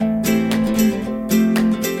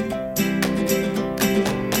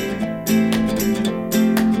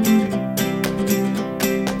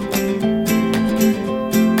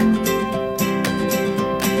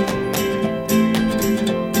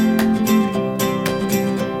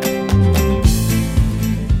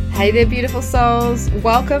Hey there, beautiful souls.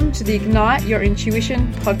 Welcome to the Ignite Your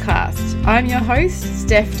Intuition podcast. I'm your host,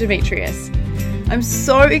 Steph Demetrius. I'm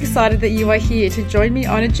so excited that you are here to join me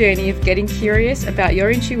on a journey of getting curious about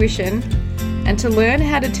your intuition and to learn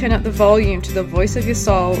how to turn up the volume to the voice of your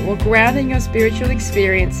soul while grounding your spiritual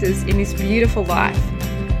experiences in this beautiful life.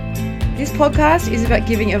 This podcast is about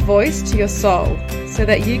giving a voice to your soul so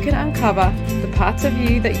that you can uncover the parts of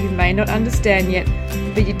you that you may not understand yet,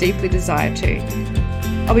 but you deeply desire to.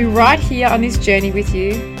 I'll be right here on this journey with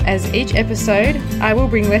you, as each episode I will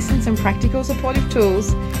bring lessons and practical supportive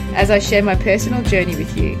tools as I share my personal journey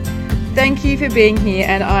with you. Thank you for being here,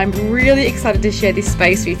 and I'm really excited to share this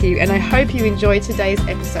space with you, and I hope you enjoy today's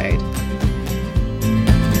episode.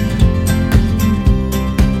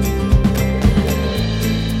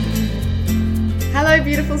 Hello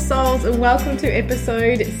beautiful souls, and welcome to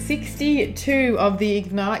episode 62 of the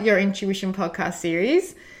Ignite Your Intuition podcast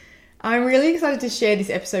series. I'm really excited to share this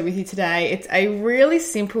episode with you today. It's a really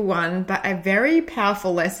simple one, but a very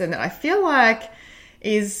powerful lesson that I feel like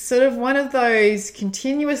is sort of one of those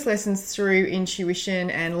continuous lessons through intuition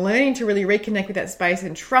and learning to really reconnect with that space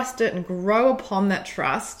and trust it and grow upon that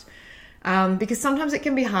trust. Because sometimes it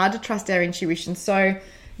can be hard to trust our intuition. So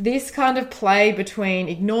this kind of play between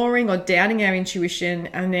ignoring or doubting our intuition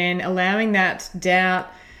and then allowing that doubt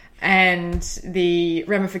and the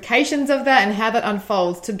ramifications of that and how that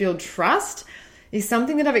unfolds to build trust is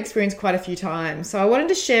something that I've experienced quite a few times. So I wanted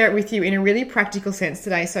to share it with you in a really practical sense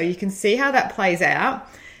today so you can see how that plays out,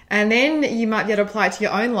 and then you might be able to apply it to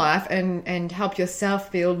your own life and help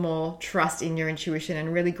yourself build more trust in your intuition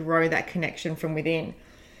and really grow that connection from within.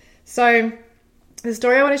 So the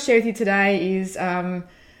story I want to share with you today is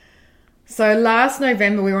so last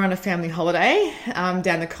November we were on a family holiday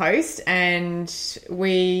down the coast, and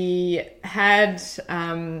we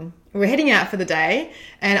were heading out for the day,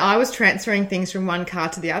 and I was transferring things from one car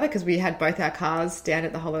to the other because we had both our cars down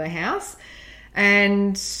at the holiday house,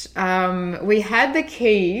 and we had the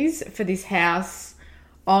keys for this house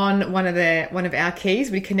on one of our keys.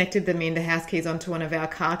 We connected them in, the house keys, onto one of our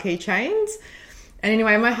car key chains. And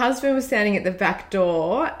anyway, my husband was standing at the back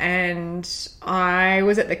door and I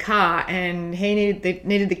was at the car, and he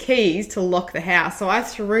needed the keys to lock the house. So I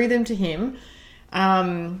threw them to him,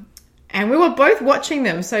 and we were both watching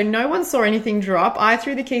them. So no one saw anything drop. I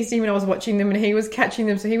threw the keys to him and I was watching them, and he was catching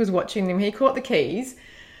them. So he was watching them. He caught the keys,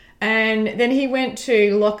 and then he went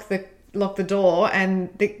to lock the door,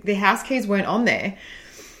 and the house keys weren't on there.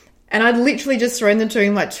 And I'd literally just thrown them to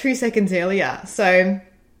him like 2 seconds earlier. So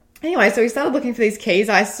anyway, so we started looking for these keys.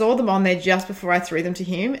 I saw them on there just before I threw them to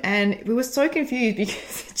him, and we were so confused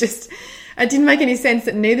because it didn't make any sense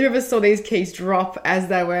that neither of us saw these keys drop as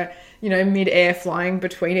they were, mid-air flying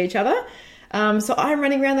between each other. So I'm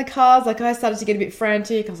running around the cars, I started to get a bit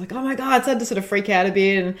frantic. I was like, oh my God, I started to sort of freak out a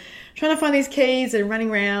bit and trying to find these keys and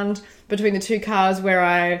running around between the two cars where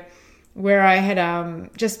I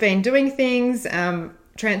had just been doing things,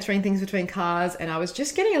 transferring things between cars, and I was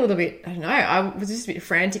just getting a little bit, I was just a bit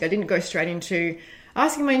frantic. I didn't go straight into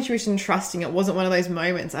asking my intuition and trusting. It wasn't one of those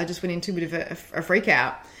moments. I just went into a bit of a freak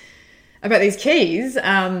out about these keys.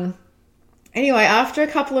 Anyway, after a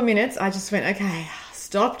couple of minutes, I just went, okay,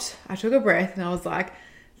 stopped. I took a breath and I was like,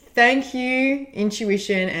 thank you,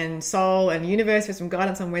 intuition and soul and universe, for some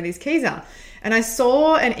guidance on where these keys are. And I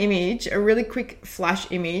saw an image, a really quick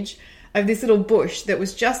flash image of this little bush that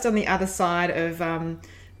was just on the other side of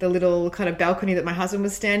the little kind of balcony that my husband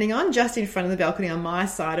was standing on. Just in front of the balcony on my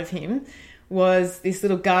side of him was this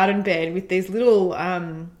little garden bed with these little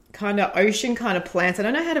kind of ocean kind of plants. I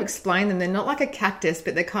don't know how to explain them. They're not like a cactus,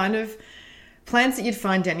 but they're kind of plants that you'd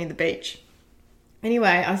find down near the beach. Anyway,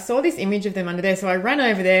 I saw this image of them under there, so I ran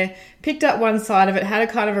over there, picked up one side of it, had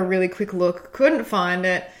a kind of a really quick look, couldn't find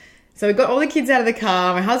it. So we got all the kids out of the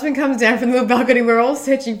car. My husband comes down from the balcony. We're all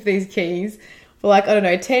searching for these keys for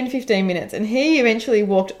 10, 15 minutes. And he eventually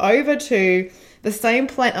walked over to the same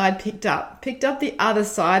plant I'd picked up the other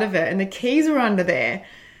side of it, and the keys were under there.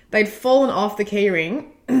 They'd fallen off the key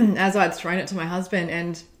ring as I'd thrown it to my husband,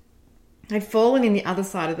 and they'd fallen in the other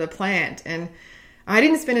side of the plant. And I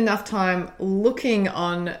didn't spend enough time looking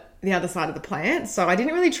on the other side of the plant, so I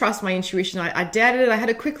didn't really trust my intuition. I doubted it. I had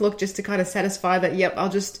a quick look just to kind of satisfy that, yep, I'll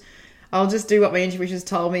just do what my intuition's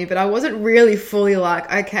told me. But I wasn't really fully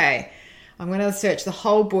like, okay, I'm going to search the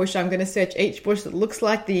whole bush. I'm going to search each bush that looks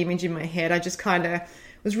like the image in my head. I just kind of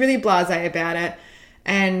was really blasé about it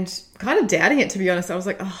and kind of doubting it, to be honest. I was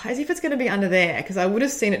like, oh, as if it's going to be under there, because I would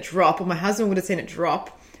have seen it drop, or my husband would have seen it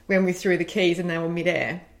drop when we threw the keys and they were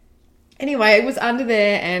midair. Anyway, it was under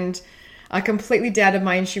there, and I completely doubted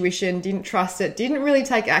my intuition, didn't trust it, didn't really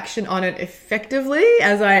take action on it effectively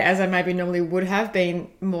as I maybe normally would have been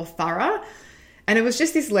more thorough. And it was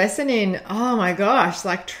just this lesson in, oh my gosh,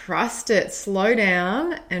 like trust it, slow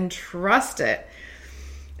down and trust it.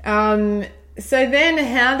 So then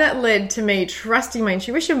how that led to me trusting my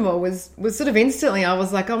intuition more was sort of instantly. I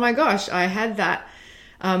was like, oh my gosh, I had that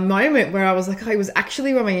moment where I was like, oh, it was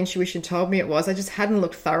actually what my intuition told me it was. I just hadn't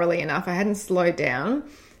looked thoroughly enough. I hadn't slowed down.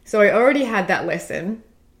 So I already had that lesson.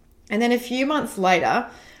 And then a few months later,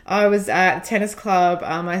 I was at a tennis club.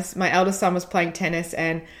 My eldest son was playing tennis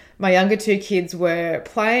and my younger two kids were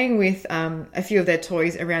playing with a few of their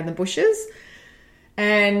toys around the bushes.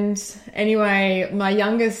 And anyway, my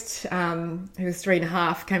youngest, who was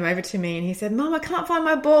 3.5, came over to me and he said, Mom, I can't find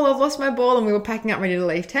my ball. I've lost my ball. And we were packing up ready to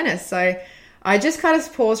leave tennis. So I just kind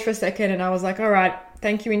of paused for a second and I was like, all right,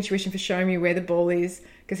 thank you, intuition, for showing me where the ball is,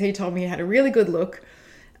 because he told me he had a really good look.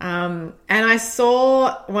 And I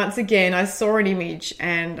saw an image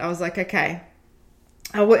and I was like, okay.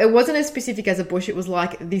 It wasn't as specific as a bush. It was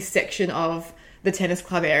like this section of the tennis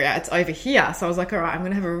club area. It's over here. So I was like, all right, I'm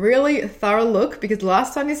going to have a really thorough look, because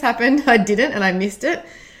last time this happened, I didn't and I missed it.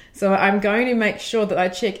 So I'm going to make sure that I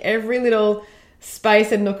check every little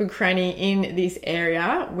space and nook and cranny in this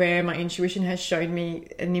area where my intuition has shown me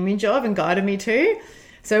an image of and guided me to.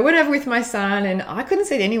 So I went over with my son and I couldn't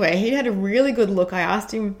see it anywhere. He had a really good look. I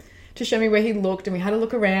asked him to show me where he looked and we had a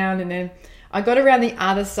look around, and then I got around the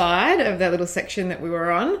other side of that little section that we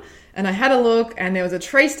were on and I had a look and there was a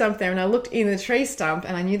tree stump there, and I looked in the tree stump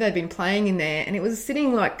and I knew they'd been playing in there, and it was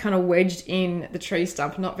sitting like kind of wedged in the tree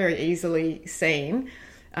stump, not very easily seen.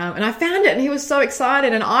 And I found it and he was so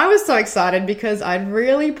excited and I was so excited because I'd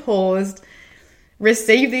really paused,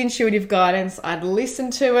 received the intuitive guidance, I'd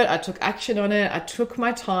listened to it, I took action on it, I took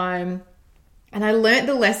my time, and I learnt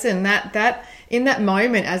the lesson that in that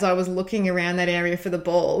moment as I was looking around that area for the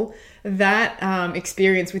ball, that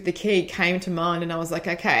experience with the key came to mind, and I was like,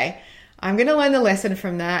 okay, I'm going to learn the lesson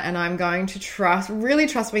from that, and I'm going to really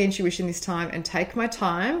trust my intuition this time and take my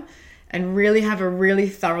time and really have a really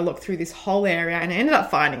thorough look through this whole area, and I ended up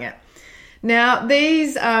finding it. Now,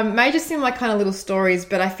 these may just seem like kind of little stories,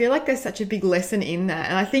 but I feel like there's such a big lesson in that.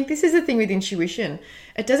 And I think this is the thing with intuition.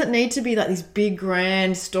 It doesn't need to be like these big,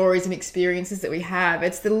 grand stories and experiences that we have.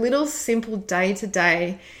 It's the little simple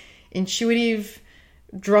day-to-day intuitive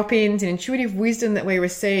drop-ins and intuitive wisdom that we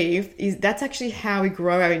receive. That's actually how we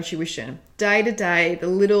grow our intuition. Day-to-day, the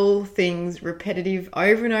little things, repetitive,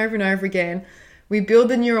 over and over and over again. We build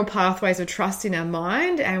the neural pathways of trust in our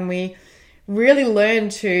mind, and we really learn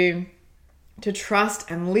to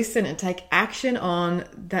trust and listen and take action on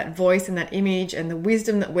that voice and that image and the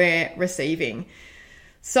wisdom that we're receiving.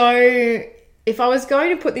 So if I was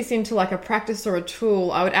going to put this into like a practice or a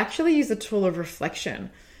tool, I would actually use the tool of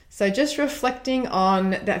reflection. So just reflecting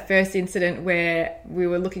on that first incident where we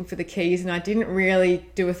were looking for the keys and I didn't really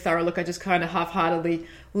do a thorough look. I just kind of half-heartedly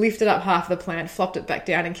lifted up half of the plant, flopped it back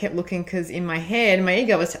down and kept looking, because in my head, my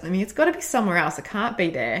ego was telling me it's got to be somewhere else. It can't be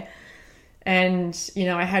there. And,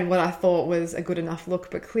 I had what I thought was a good enough look,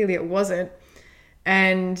 but clearly it wasn't.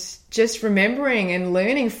 And just remembering and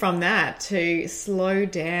learning from that to slow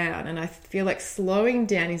down. And I feel like slowing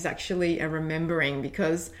down is actually a remembering,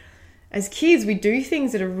 because as kids, we do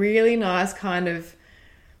things at a really nice kind of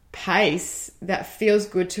pace that feels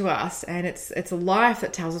good to us. And it's a life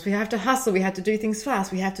that tells us we have to hustle, we have to do things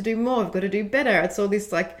fast, we have to do more, we've got to do better. It's all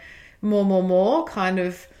this like more kind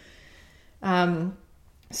of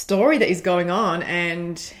story that is going on.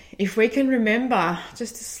 And if we can remember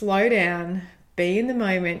just to slow down, be in the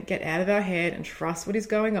moment, get out of our head and trust what is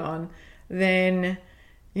going on, then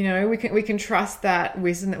we can trust that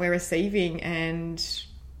wisdom that we're receiving. And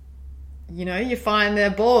you find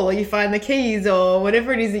the ball or you find the keys or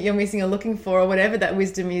whatever it is that you're missing or looking for, or whatever that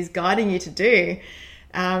wisdom is guiding you to do,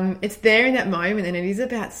 it's there in that moment. And it is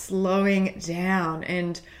about slowing down.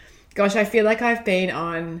 And gosh, I feel like I've been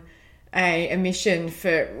on a mission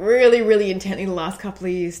for really, really intently the last couple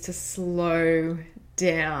of years to slow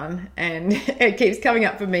down, and it keeps coming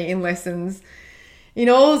up for me in lessons in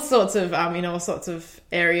all sorts of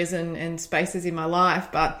areas and spaces in my life.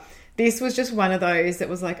 But this was just one of those that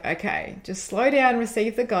was like, okay, just slow down,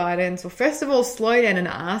 receive the guidance. Well, first of all, slow down and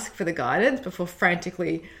ask for the guidance before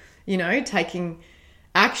frantically, taking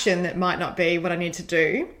action that might not be what I need to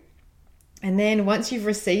do. And then once you've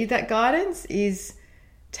received that guidance, is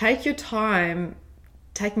take your time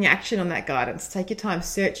taking action on that guidance. Take your time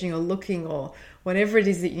searching or looking or whatever it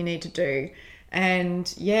is that you need to do. And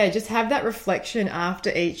just have that reflection after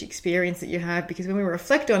each experience that you have, because when we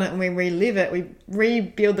reflect on it and we relive it, we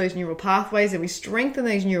rebuild those neural pathways and we strengthen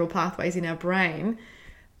those neural pathways in our brain.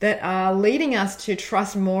 that are leading us to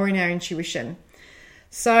trust more in our intuition.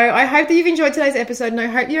 So I hope that you've enjoyed today's episode, and I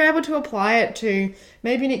hope you're able to apply it to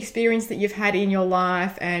maybe an experience that you've had in your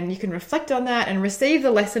life, and you can reflect on that and receive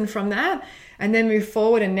the lesson from that, and then move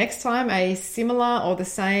forward. And next time a similar or the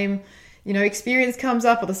same, experience comes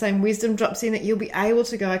up or the same wisdom drops in, that you'll be able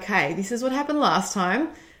to go, okay, this is what happened last time.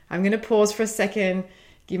 I'm going to pause for a second,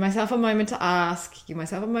 give myself a moment to ask, give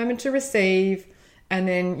myself a moment to receive, and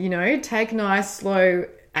then, take nice, slow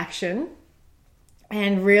action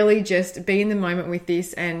and really just be in the moment with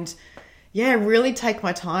this, and really take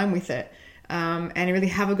my time with it, and really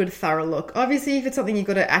have a good thorough look. Obviously, if it's something you've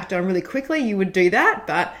got to act on really quickly, you would do that.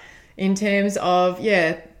 But in terms of,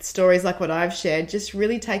 stories like what I've shared, just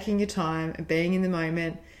really taking your time and being in the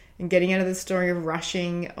moment and getting out of the story of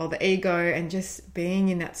rushing or the ego and just being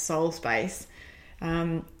in that soul space.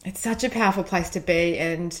 It's such a powerful place to be.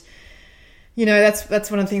 And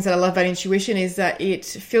that's one of the things that I love about intuition, is that it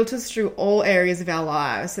filters through all areas of our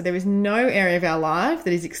lives. So there is no area of our life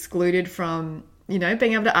that is excluded from, being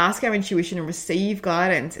able to ask our intuition and receive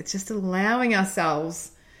guidance. It's just allowing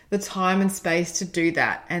ourselves the time and space to do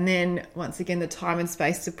that. And then once again, the time and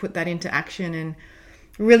space to put that into action and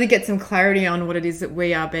really get some clarity on what it is that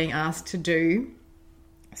we are being asked to do.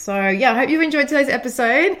 So I hope you've enjoyed today's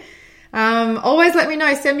episode. Always let me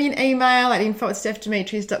know. Send me an email at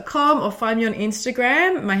info@stephdemetrius.com or find me on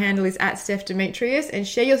Instagram. My handle is @stephdemetrius, and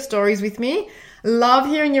share your stories with me. Love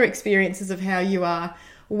hearing your experiences of how you are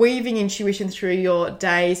weaving intuition through your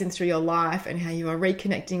days and through your life, and how you are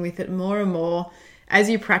reconnecting with it more and more as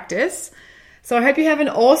you practice. So I hope you have an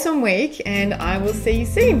awesome week, and I will see you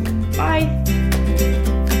soon. Bye.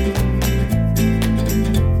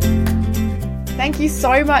 Thank you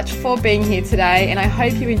so much for being here today, and I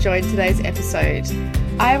hope you enjoyed today's episode.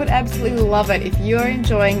 I would absolutely love it if you are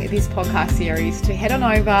enjoying this podcast series to head on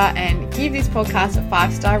over and give this podcast a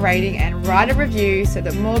 5-star rating and write a review, so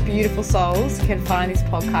that more beautiful souls can find this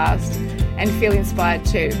podcast and feel inspired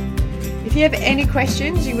too. If you have any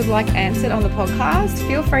questions you would like answered on the podcast,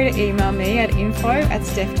 feel free to email me at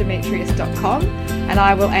info@stephdemetrius.com, and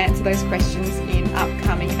I will answer those questions in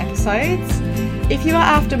upcoming episodes. If you are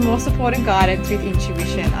after more support and guidance with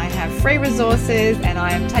intuition, I have free resources, and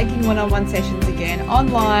I am taking one-on-one sessions again,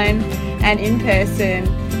 online and in person.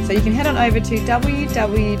 So you can head on over to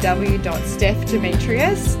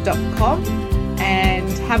www.stephdemetrius.com and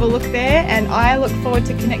have a look there. And I look forward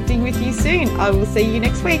to connecting with you soon. I will see you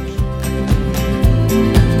next week.